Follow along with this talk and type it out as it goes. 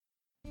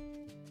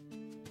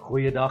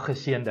Goeiedag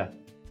geseënde.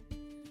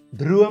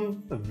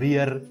 Droom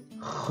weer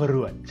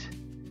groot.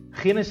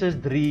 Genesis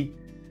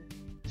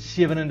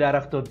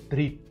 3:37 tot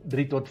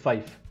 3 tot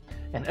 5.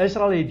 En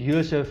Israel het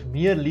Josef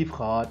meer lief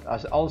gehad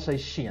as al sy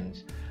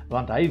seuns,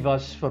 want hy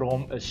was vir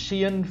hom 'n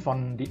seun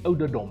van die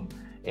ouderdom,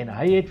 en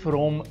hy het vir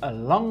hom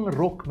 'n lang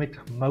rok met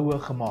moue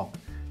gemaak.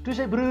 Toe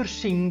sy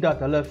broers sien dat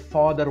hulle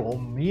vader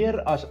hom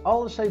meer as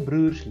al sy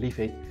broers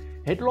liefhet,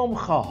 het hulle hom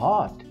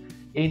gehaat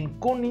en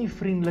kon nie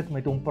vriendelik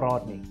met hom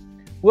praat nie.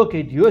 Ook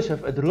het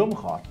Josef 'n droom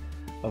gehad,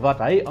 wat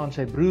hy aan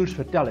sy broers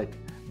vertel het.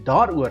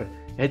 Daaroor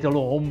het hulle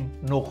hom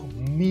nog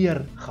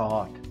meer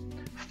gehaat.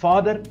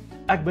 Vader,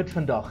 ek bid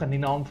vandag in die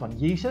naam van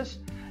Jesus,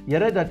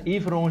 Here, dat U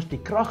vir ons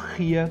die krag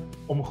gee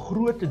om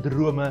groot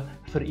drome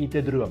vir U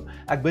te droom.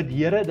 Ek bid,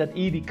 Here, dat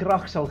U die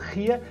krag sal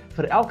gee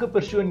vir elke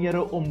persoon,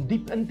 Here, om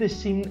diep in te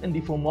sien in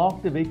die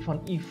volmaakte wet van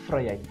U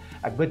vryheid.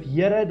 Ek bid,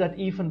 Here, dat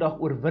U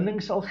vandag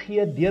oorwinning sal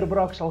gee,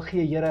 deurbraak sal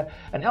gee, Here,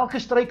 in elke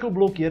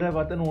struikelblok, Here,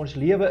 wat in ons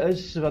lewe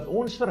is, wat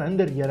ons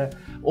verhinder, Here,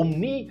 om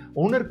nie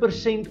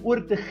 100%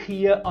 oor te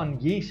gee aan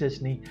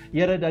Jesus nie.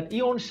 Here, dat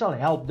U ons sal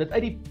help, dat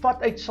uit die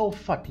pad uit sal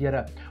vat,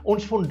 Here,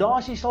 ons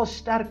fondasie sal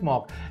sterk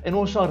maak, en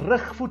ons sal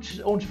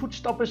ons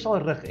voetstappe sal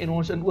rig, en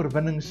ons in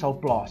oorwinning sal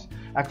plaas.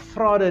 Ek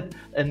vra dit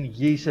in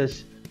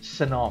Jesus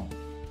se naam.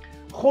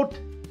 God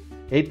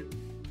het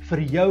vir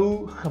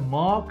jou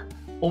gemaak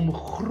om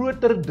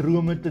groter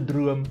drome te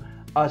droom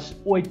as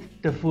ooit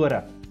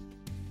tevore.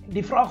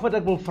 Die vraag wat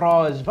ek wil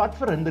vra is, wat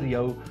verhinder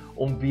jou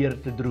om weer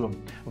te droom?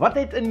 Wat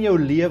het in jou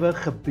lewe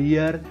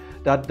gebeur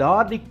dat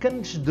daardie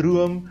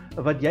kindsdroom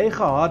wat jy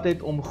gehad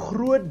het om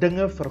groot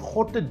dinge vir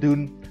God te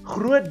doen,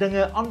 groot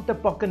dinge aan te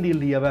pak in die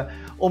lewe,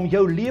 om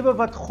jou lewe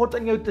wat God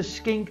aan jou te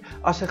skenk,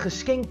 as 'n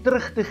geskenk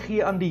terug te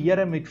gee aan die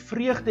Here met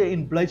vreugde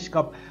en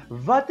blydskap,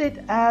 wat het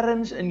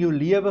eers in jou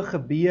lewe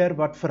gebeur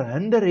wat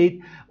verhinder het,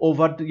 of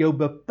wat jou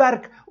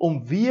beperk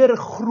om weer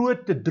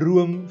groot te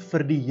droom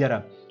vir die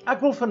Here?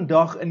 Ek wil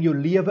vandag in jou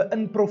lewe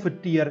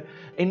inprofeteer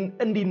en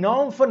in die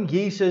naam van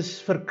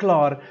Jesus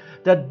verklaar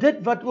dat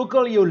dit wat ook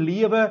al jou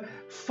lewe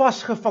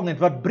vasgevang het,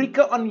 wat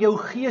brieke aan jou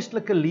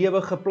geestelike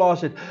lewe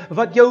geplaas het,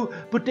 wat jou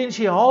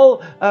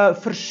potensiaal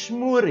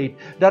versmoor het,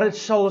 dat dit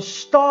sal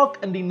staak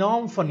in die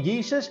naam van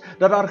Jesus,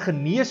 dat daar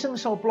genesing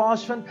sal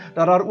plaasvind,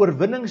 dat daar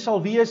oorwinning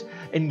sal wees,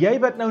 en jy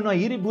wat nou na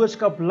hierdie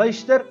boodskap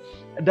luister,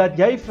 dat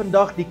jy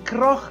vandag die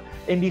krag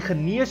en die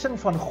genesing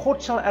van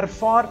God sal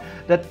ervaar,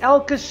 dat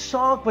elke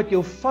saak wat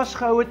jou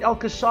vasgehou het,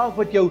 elke saak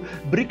wat jou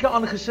brieke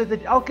aangesit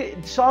het, elke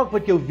saak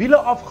wat jou wiele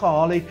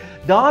afgehaal het,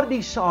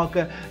 daardie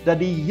sake, dat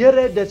die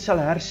Here dit sal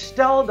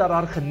herstel, dat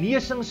daar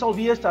genesing sal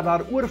wees, dat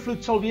daar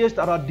oorvloed sal wees,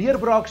 dat daar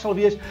deurbraak sal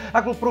wees.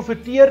 Ek wil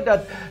profeteer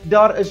dat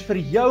daar is vir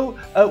jou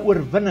 'n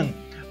oorwinning.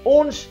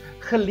 Ons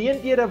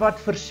geleenthede wat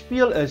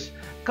verspeel is,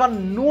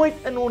 kan nooit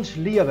in ons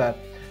lewe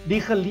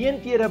die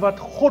geleenthede wat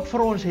God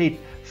vir ons het,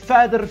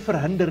 verder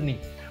verhinder nie.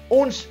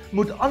 Ons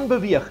moet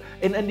aanbeweeg,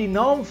 en in die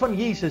naam van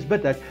Jesus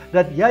bid ek,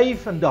 dat jy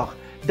vandag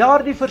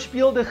daardie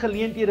verspeelde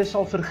geleenthede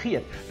sal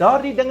vergeet,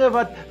 daardie dinge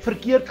wat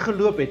verkeerd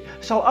geloop het,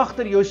 sal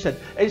agter jou sit,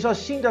 en sal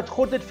sien dat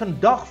God het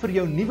vandag vir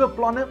jou nuwe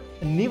planne,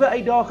 nuwe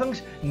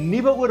uitdagings,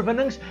 nuwe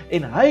oorwinnings,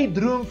 en hy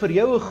droom vir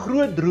jou 'n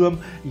groot droom.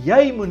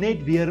 Jy moet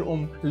net weer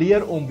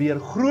leer om weer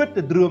groot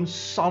te droom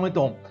saam met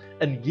hom,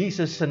 in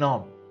Jesus se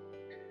naam.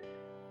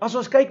 As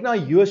ons kyk na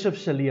Josef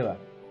se lewe,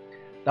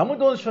 dan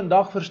moet ons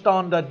vandag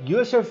verstaan dat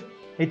Josef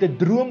het 'n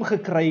droom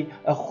gekry,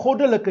 'n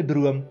goddelike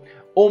droom,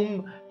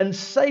 om in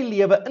sy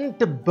lewe in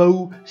te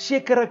bou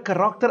sekere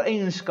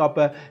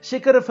karaktereienskappe,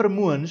 sekere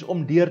vermoëns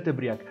om deur te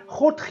breek.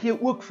 God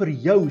gee ook vir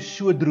jou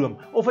so droom,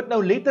 of dit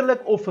nou letterlik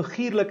of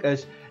figuurlik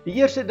is. Die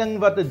eerste ding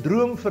wat 'n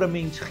droom vir 'n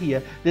mens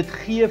gee, dit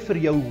gee vir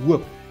jou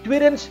hoop.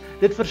 Tweedens,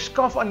 dit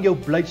verskaf aan jou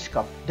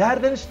blydskap.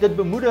 Derdens, dit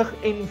bemoedig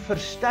en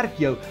versterk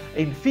jou.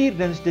 En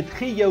vierdens, dit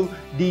gee jou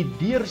die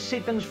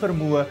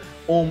deursettingsvermoë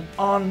om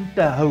aan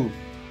te hou.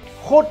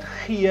 God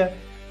gee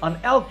aan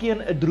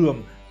elkeen 'n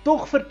droom.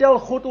 Tog vertel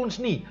God ons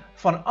nie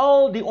van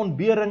al die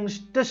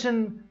ontberings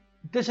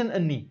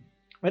tussenin nie.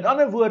 Met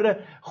ander woorde,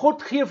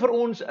 God gee vir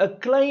ons 'n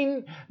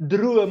klein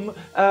droom,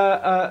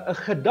 'n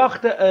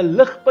gedagte, 'n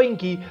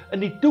ligpuntjie in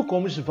die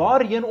toekoms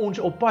waarheen ons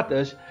op pad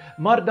is,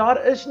 maar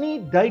daar is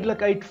nie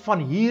duidelikheid van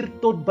hier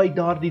tot by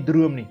daardie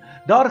droom nie.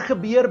 Daar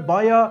gebeur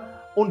baie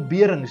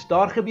ontberings,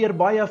 daar gebeur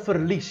baie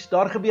verlies,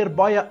 daar gebeur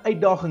baie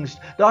uitdagings,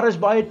 daar is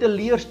baie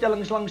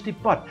teleurstellings langs die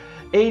pad,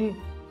 en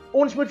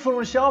ons moet vir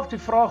onsself die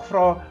vraag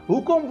vra,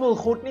 hoekom wil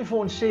God nie vir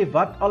ons sê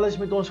wat alles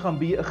met ons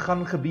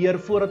gaan gebeur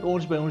voordat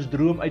ons by ons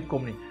droom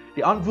uitkom nie?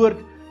 Die antwoord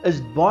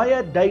is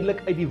baie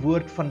duidelik uit die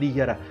woord van die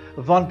Here,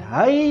 want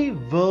hy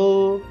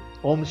wil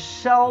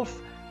homself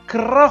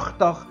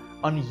kragtig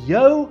aan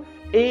jou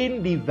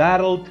en die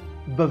wêreld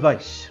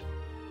bewys.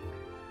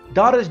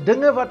 Daar is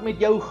dinge wat met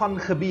jou gaan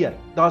gebeur,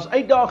 daar is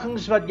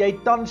uitdagings wat jy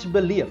tans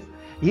beleef.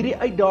 Hierdie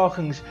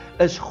uitdagings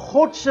is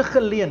God se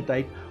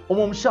geleentheid om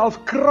homself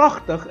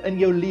kragtig in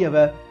jou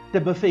lewe te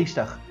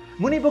bevestig.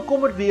 Moenie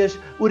bekommerd wees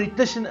oor die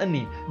tussenin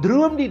nie.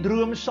 Droom die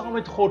droom saam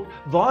met God,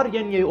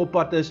 waarheen jy op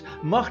pad is.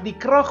 Mag die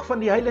krag van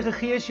die Heilige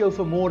Gees jou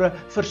vanmôre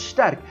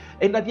versterk,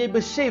 en dat jy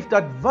besef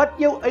dat wat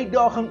jou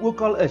uitdaging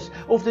ook al is,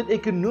 of dit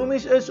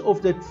ekonomies is,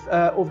 of dit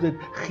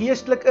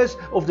geestelik is,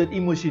 of dit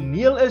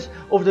emosioneel is,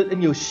 of dit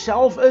in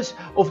jouself is,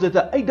 of dit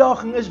 'n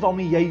uitdaging is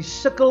waarmee jy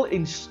sukkel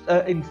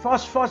en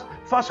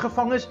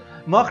vasgevang is,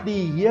 mag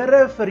die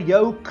Here vir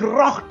jou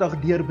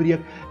kragtig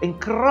deurbreek en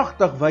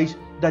kragtig wys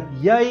dat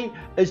jy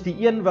is die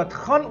een wat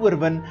gaan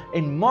oorwin,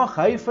 en mag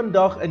hy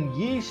vandag in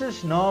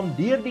Jesus naam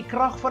deur die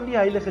krag van die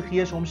Heilige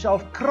Gees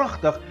homself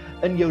kragtig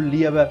in jou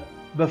lewe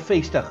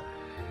bevestig.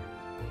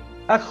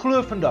 Ek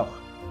glo vandag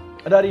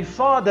dat die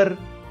Vader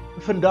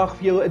vandag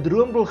vir jou 'n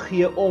droom wil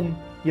gee om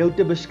jou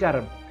te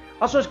beskerm.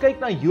 As ons kyk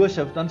na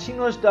Josef, dan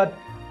sien ons dat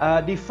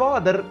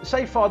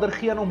sy vader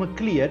gee aan hom 'n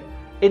kleed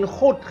en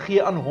God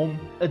gee aan hom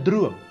 'n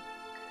droom.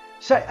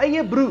 Sy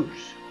eie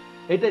broers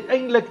het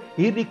uiteindelik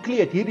hierdie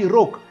kleed, hierdie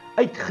rok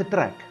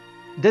uitgetrek.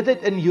 Dit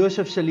het in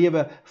Josef se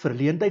lewe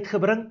verleentheid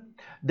gebring.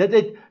 Dit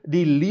het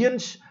die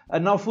leuns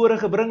na vore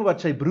gebring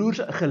wat sy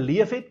broers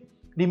geleef het,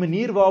 die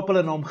manier waarop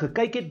hulle na hom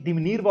gekyk het, die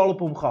manier waarop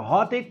hom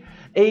gehaat het,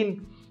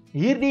 en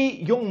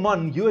hierdie jong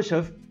man,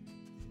 Josef,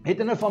 het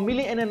in 'n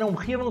familie en in 'n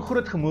omgewing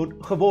groot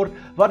geword,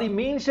 waar die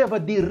mense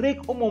wat direk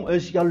om hom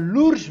is,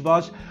 jaloers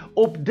was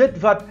op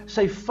dit wat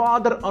sy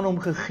vader aan hom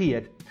gegee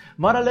het.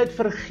 Maar hulle het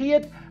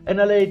vergeet en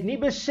hulle het nie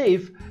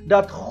besef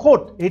dat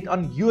God het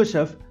aan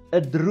Josef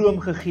 'n droom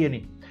gegee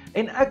nie.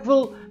 En ek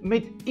wil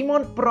met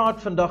iemand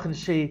praat vandag en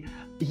sê,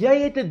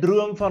 jy het 'n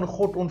droom van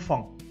God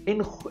ontvang.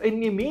 En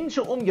die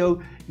mense om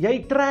jou,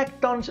 jy trek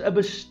tans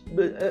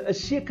 'n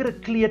sekere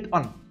kleed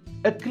aan.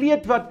 'n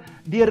Kleed wat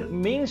deur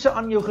mense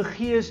aan jou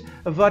gegee is,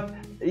 wat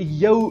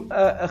jou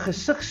 'n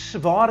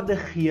gesigswaarde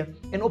gee,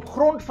 en op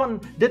grond van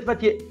dit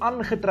wat jy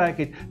aangetrek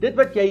het, dit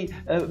wat jy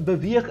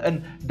beweeg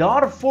in,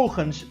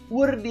 daarvolgens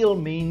oordeel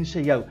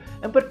mense jou.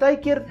 En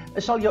partykeer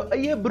sal jou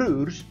eie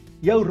broers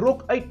jou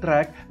rok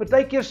uittrek,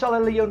 partykeer sal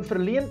hulle jou in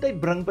verleentheid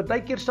bring,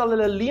 partykeer sal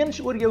hulle leuns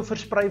oor jou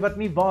versprei wat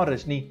nie waar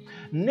is nie,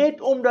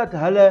 net omdat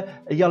hulle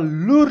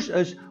jaloers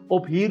is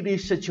op hierdie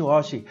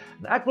situasie.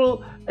 En ek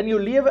wil in jou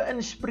lewe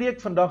inspreek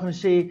vandag en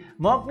sê,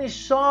 maak nie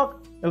saak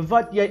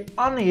wat jy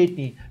aan het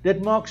nie,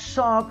 dit maak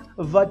saak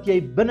wat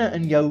jy binne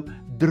in jou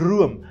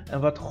droom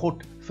en wat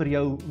God vir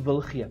jou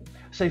wil gee.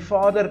 Sy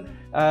vader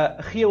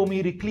gee hom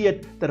hierdie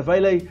kleed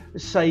terwyl hy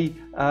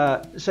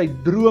sy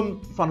droom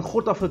van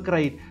God af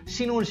gekry het.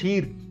 Sien ons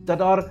hier dat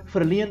daar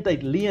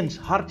verleentheid, leuns,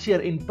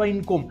 hartseer en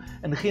pyn kom.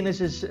 In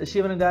Genesis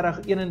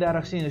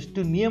 37:31 sien ons,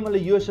 toe neem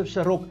hulle Josef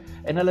se rok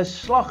en hulle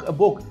slag 'n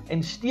bok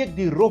en steek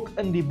die rok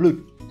in die bloed.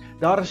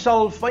 Daar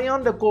sal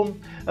vyande kom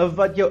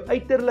wat jou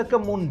uiterlike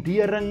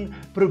mondering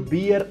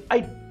probeer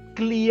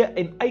uitklee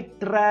en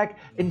uittrek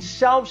en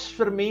selfs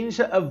vir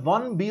mense 'n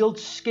wanbeeld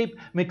skep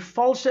met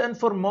valse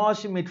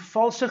inligting, met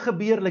valse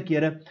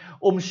gebeurlikhede,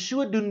 om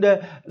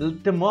sodoende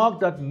te maak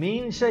dat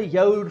mense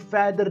jou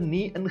verder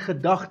nie in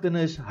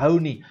gedagtenis hou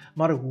nie.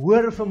 Maar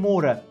hoor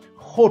vanmôre,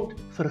 God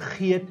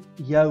vergeet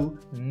jou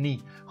nie.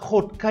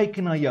 God kyk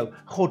na jou,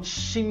 God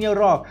sien jou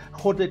raak,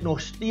 God het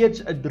nog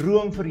steeds 'n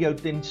droom vir jou,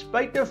 ten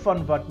spyte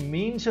van wat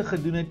mense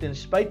gedoen het, ten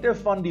spyte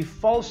van die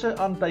valse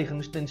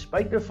aantuigings, ten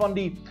spyte van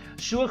die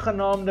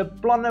sogenaamde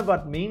planne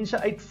wat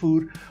mense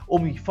uitvoer,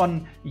 om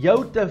van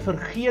jou te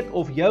vergeet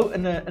of jou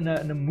in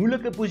 'n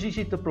moeilike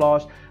posisie te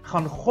plaas,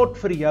 gaan God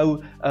vir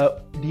jou 'n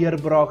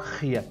deurbraak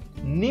gee.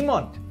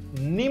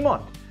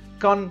 Niemand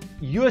kan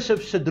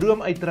Josef se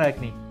droom uittrek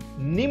nie.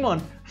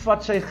 Niemand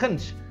vat sy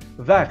guns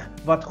weg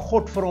wat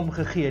God vir hom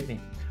gegee het nie.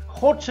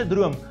 God se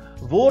droom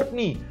word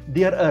nie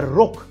deur 'n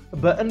rok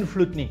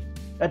beïnvloed nie.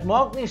 Dit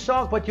maak nie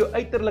saak wat jou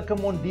uiterlike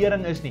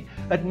mondering is nie.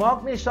 Dit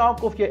maak nie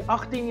saak of jy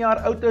 18 jaar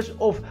oud is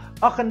of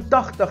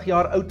 88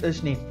 jaar oud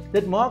is nie.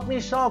 Dit maak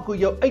nie saak hoe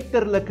jou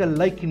uiterlike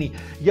lyk nie.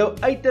 Jou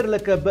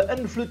uiterlike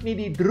beïnvloed nie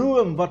die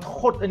droom wat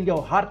God in jou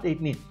hart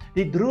het nie.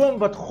 Die droom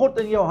wat God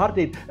in jou hart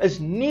het, is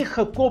nie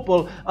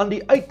gekoppel aan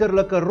die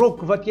uiterlike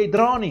rok wat jy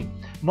dra nie.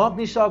 Maak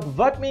nie saak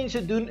wat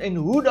mense doen en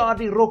hoe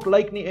daardie rok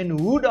lyk nie, en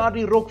hoe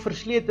daardie rok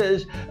verslete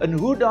is, en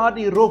hoe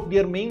daardie rok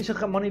deur mense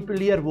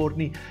gemanipuleer word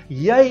nie.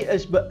 Jy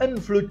is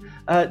beïnvloed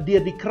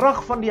deur die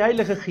krag van die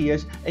Heilige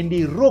Gees, en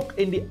die rok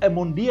en die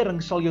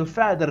mondering sal jou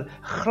verder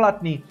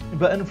glad nie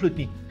beïnvloed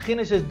nie.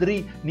 Genesis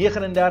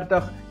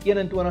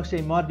 3:39-21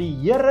 sê, maar die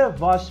Here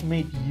was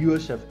met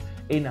Josef,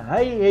 en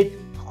hy het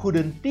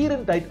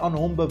goedertierendheid aan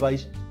hom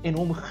bewys en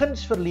hom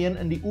guns verleen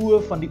in die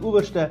oë van die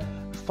owerste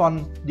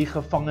van die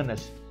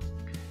gevangenes.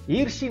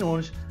 Hier sien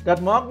ons,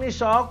 dat maak nie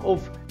saak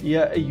of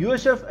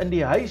Josef in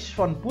die huis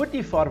van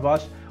Potifar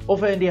was,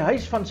 of hy in die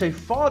huis van sy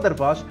vader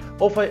was,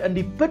 of hy in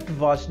die put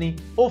was nie,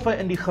 of hy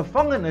in die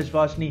gevangenis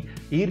was nie.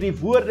 Hierdie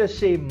woorde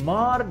sê,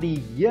 maar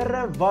die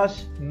Here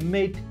was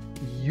met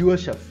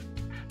Josef.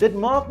 Dit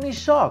maak nie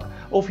saak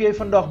of jy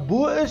vandag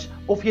bo is,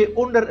 of jy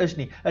onder is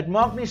nie. Dit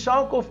maak nie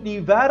saak of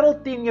die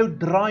wêreld teen jou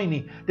draai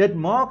nie. Dit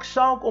maak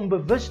saak om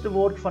bewus te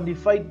word van die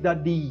feit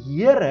dat die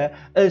Here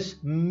is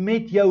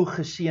met jou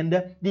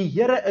geseënde, die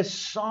Here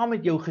is saam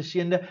met jou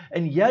geseënde,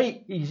 en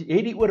jy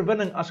het die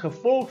oorwinning as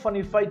gevolg van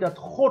die feit dat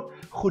God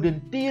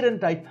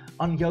goedertierendheid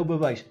aan jou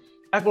bewys.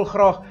 Ek wil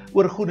graag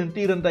oor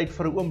goedertierendheid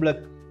vir 'n oomblik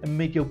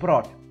met jou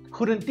praat.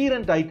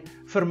 Goedertierendheid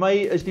vir my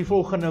is die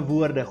volgende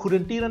woorde.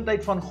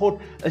 Goedertierendheid van God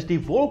is die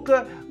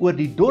wolke oor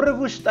die dorre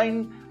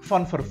woestyn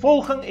van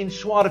vervolging en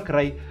swaar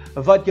kry,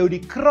 wat jou die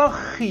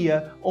krag gee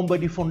om by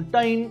die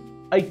fontein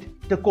uit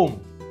te kom.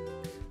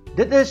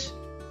 Dit is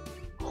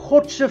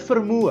God se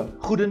vermoë.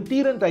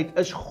 Goedertierendheid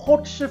is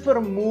God se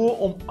vermoë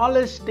om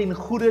alles ten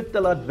goeie te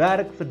laat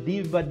werk vir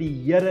die wat die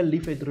Here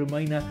liefhet.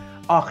 Romeine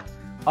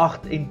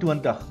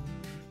 8:28.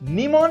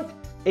 Niemand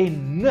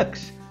en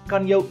niks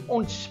kan jou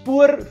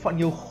ontspoor van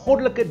jou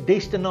goddelike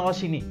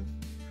destinasie nie.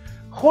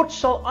 God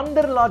sal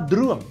ander laat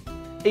droom,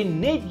 en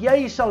net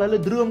jy sal hulle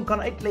droom kan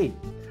uitlê,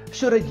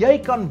 sodat jy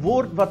kan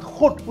word wat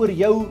God oor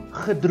jou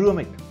gedroom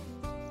het.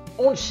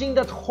 Ons sien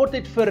dat God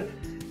het vir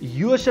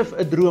Josef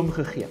 'n droom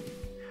gegee.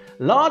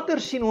 Later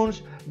sien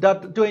ons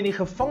dat toe hy in die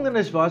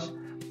gevangenis was,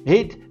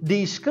 het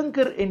die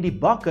skinker en die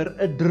bakker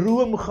 'n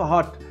droom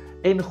gehad,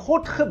 en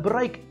God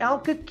gebruik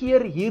elke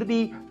keer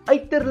hierdie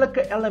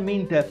uiterlike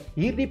elemente,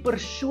 hierdie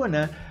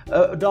persone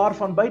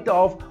daarvan buite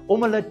af,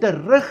 om hulle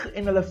terug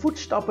en hulle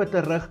voetstappe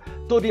terug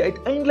tot die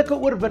uiteindelike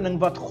oorwinning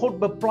wat God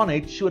beplan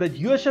het, sodat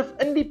Josef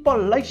in die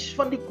paleis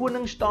van die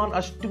koning staan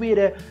as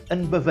tweede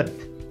in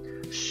bewind,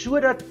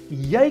 sodat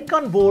jy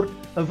kan word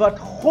wat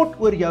God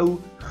oor jou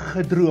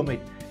gedroom het.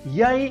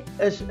 Jy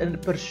is 'n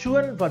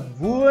persoon wat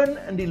woon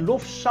in die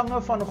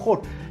lofsange van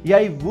God.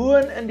 Jy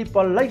woon in die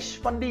paleis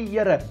van die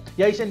Here.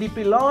 Jy is in die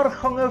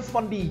pilaargange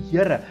van die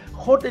Here.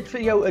 God het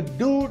vir jou 'n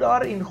doel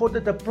daar, en God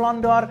het 'n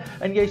plan daar,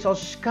 en jy sal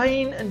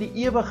skyn in die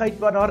ewigheid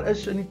wat daar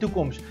is in die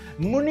toekoms.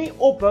 Moenie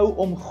ophou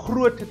om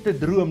groot te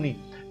droom nie.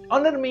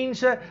 Ander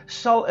mense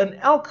sal in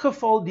elk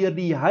geval deur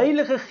die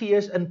Heilige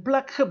Gees in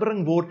plek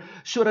gebring word,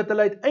 sodat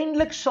hulle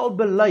uiteindelik sal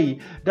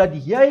bely dat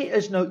jy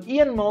is nou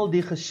eenmaal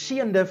die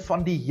geseënde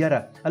van die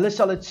Here. Hulle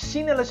sal dit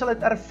sien, hulle sal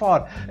dit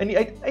ervaar. En die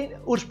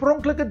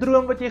oorspronklike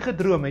droom wat jy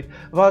gedroom het,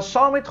 waar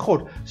saam met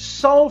God,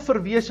 sal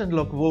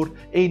verwesenlik word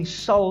en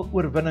sal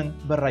oorwinning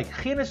bereik.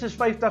 Genesis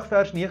 50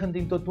 vers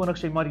 19 tot 20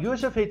 sê, maar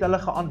Josef het hulle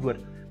geantwoord,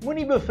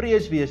 moenie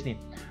bevrees wees nie,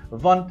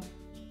 want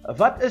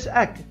wat is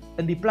ek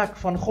in die plek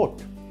van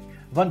God?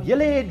 Want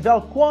julle het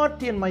wel kwaad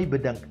teen my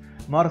bedink,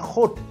 maar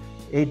God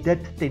het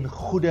dit ten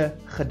goeie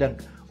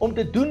gedink, om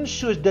te doen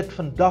soos dit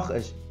vandag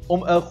is,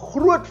 om 'n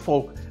groot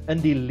volk in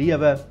die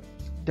lewe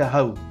te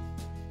hou.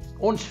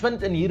 Ons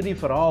vind in hierdie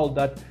verhaal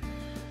dat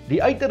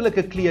die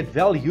uiterlike kleed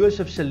wel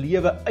Josef se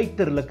lewe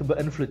uiterlik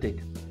beïnvloed het.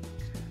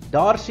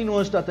 Daar sien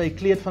ons dat hy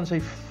kleed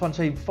van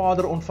sy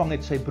vader ontvang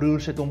het, sy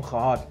broers het hom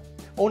gehaat.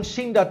 Ons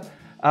sien dat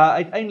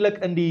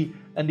uiteindelik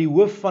in die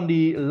hoof van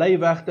die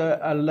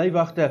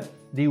leiwagte,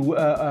 die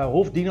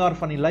hofdienaar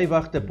van die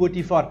leiwagte,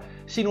 Potifar,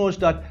 sien ons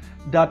dat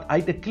hy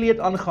het 'n kleed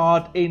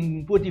aangehaat,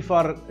 en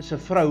Potifar se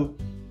vrou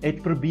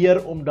het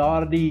probeer om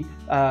daardie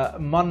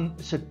man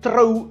se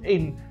trou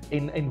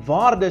en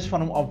waardes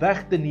van hom af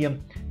weg te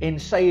neem, en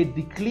sy het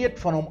die kleed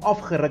van hom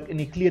afgeruk, en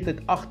die kleed het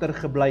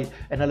agtergebly,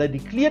 en hulle het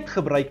die kleed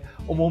gebruik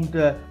om hom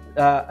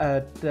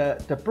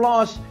te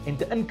plaas en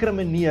te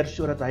inkrimineer,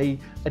 sodat hy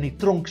in die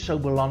tronk sou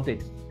beland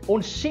het.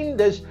 Ons sien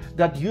dus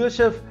dat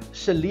Josef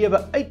se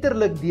lewe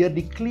uiterlik deur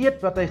die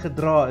kleed wat hy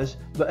gedra is,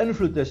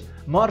 beïnvloed is,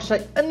 maar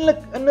sy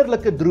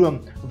innerlike droom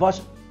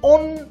was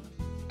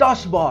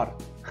ontasbaar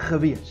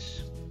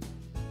gewees.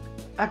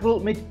 Ek wil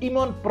met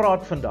iemand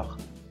praat vandag.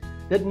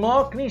 Dit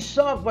maak nie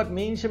saak wat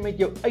mense met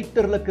jou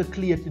uiterlike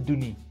kleed doen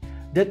nie.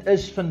 Dit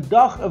is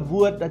vandag 'n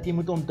woord dat jy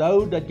moet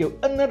onthou dat jou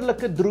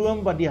innerlike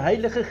droom wat die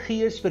Heilige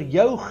Gees vir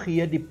jou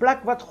gee, die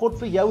plek wat God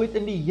vir jou het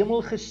in die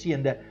hemel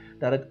geseënde,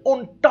 dat dit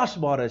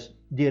ontasbaar is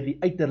deur die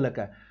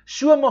uiterlike.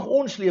 So mag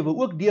ons lewe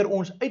ook deur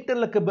ons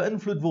uiterlike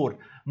beïnvloed word,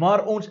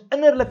 maar ons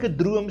innerlike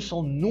droom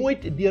sal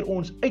nooit deur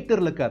ons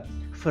uiterlike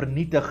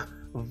vernietig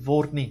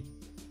word nie.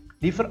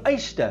 Die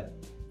vereiste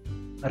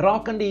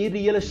rakende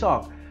hierdie hele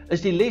saak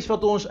is die les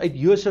wat ons uit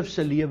Josef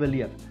se lewe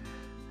leer.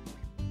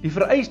 Die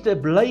vereiste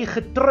bly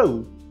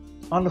getrou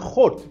aan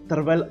God,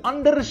 terwyl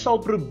ander sal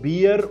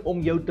probeer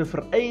om jou te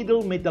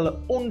verydel met hulle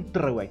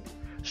ontrouheid.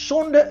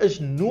 Sonde is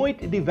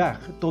nooit die weg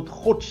tot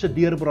God se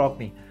deurbraak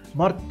nie,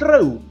 maar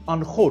trou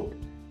aan God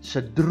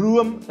se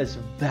droom is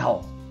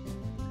wel.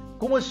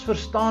 Kom ons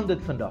verstaan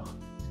dit vandag.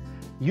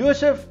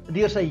 Josef,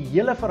 deur sy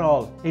hele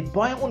verhaal, het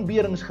baie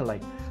ontberings gelei,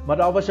 maar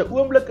daar was 'n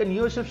oomblik in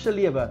Josef se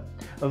lewe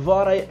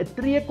waar hy 'n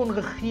tree kon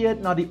gegee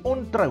het na die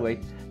ontrouheid,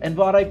 en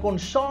waar hy kon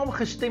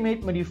saamgestem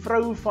het met die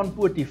vrou van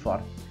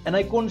Potifar, en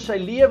hy kon sy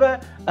lewe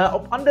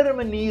op ander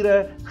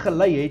maniere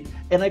gelei het,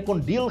 en hy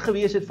kon deel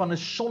gewees het van 'n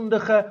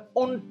sondige,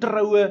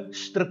 ontroue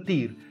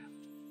struktuur.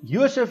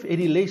 Josef het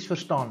die les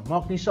verstaan,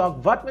 maak nie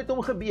saak wat met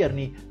hom gebeur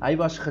nie, hy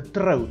was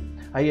getrou.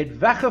 Hy het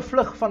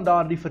weggevlug van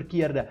daardie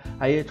verkeerde.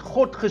 Hy het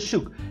God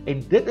gesoek.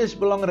 En dit is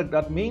belangrik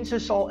dat mense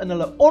sal in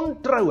hulle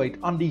ontrouheid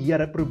aan die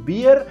Here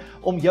probeer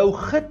om jou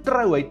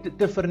getrouheid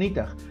te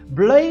vernietig.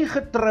 Bly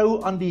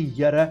getrou aan die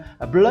Here,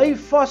 bly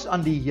vas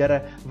aan die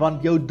Here,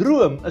 want jou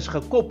droom is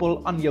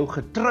gekoppel aan jou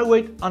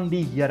getrouheid aan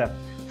die Here.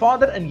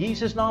 Vader, in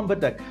Jesus naam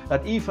bid ek,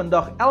 dat U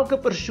vandag elke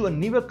persoon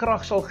nuwe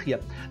krag sal gee,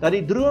 dat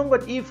die droom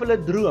wat U vir hulle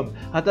droom,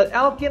 dat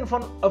elkeen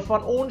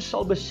van ons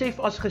sal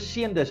besef as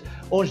geseëndes,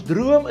 ons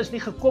droom is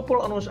nie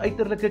gekoppel aan ons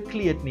uiterlike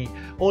kleed nie,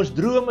 ons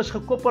droom is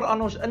gekoppel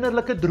aan ons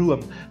innerlike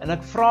droom, en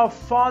ek vra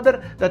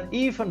Vader, dat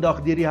U vandag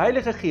deur die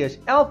Heilige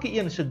Gees, elke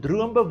een se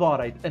droom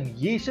bewaarheid, in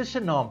Jesus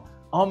se naam,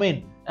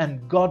 Amen,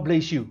 and God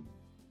bless you.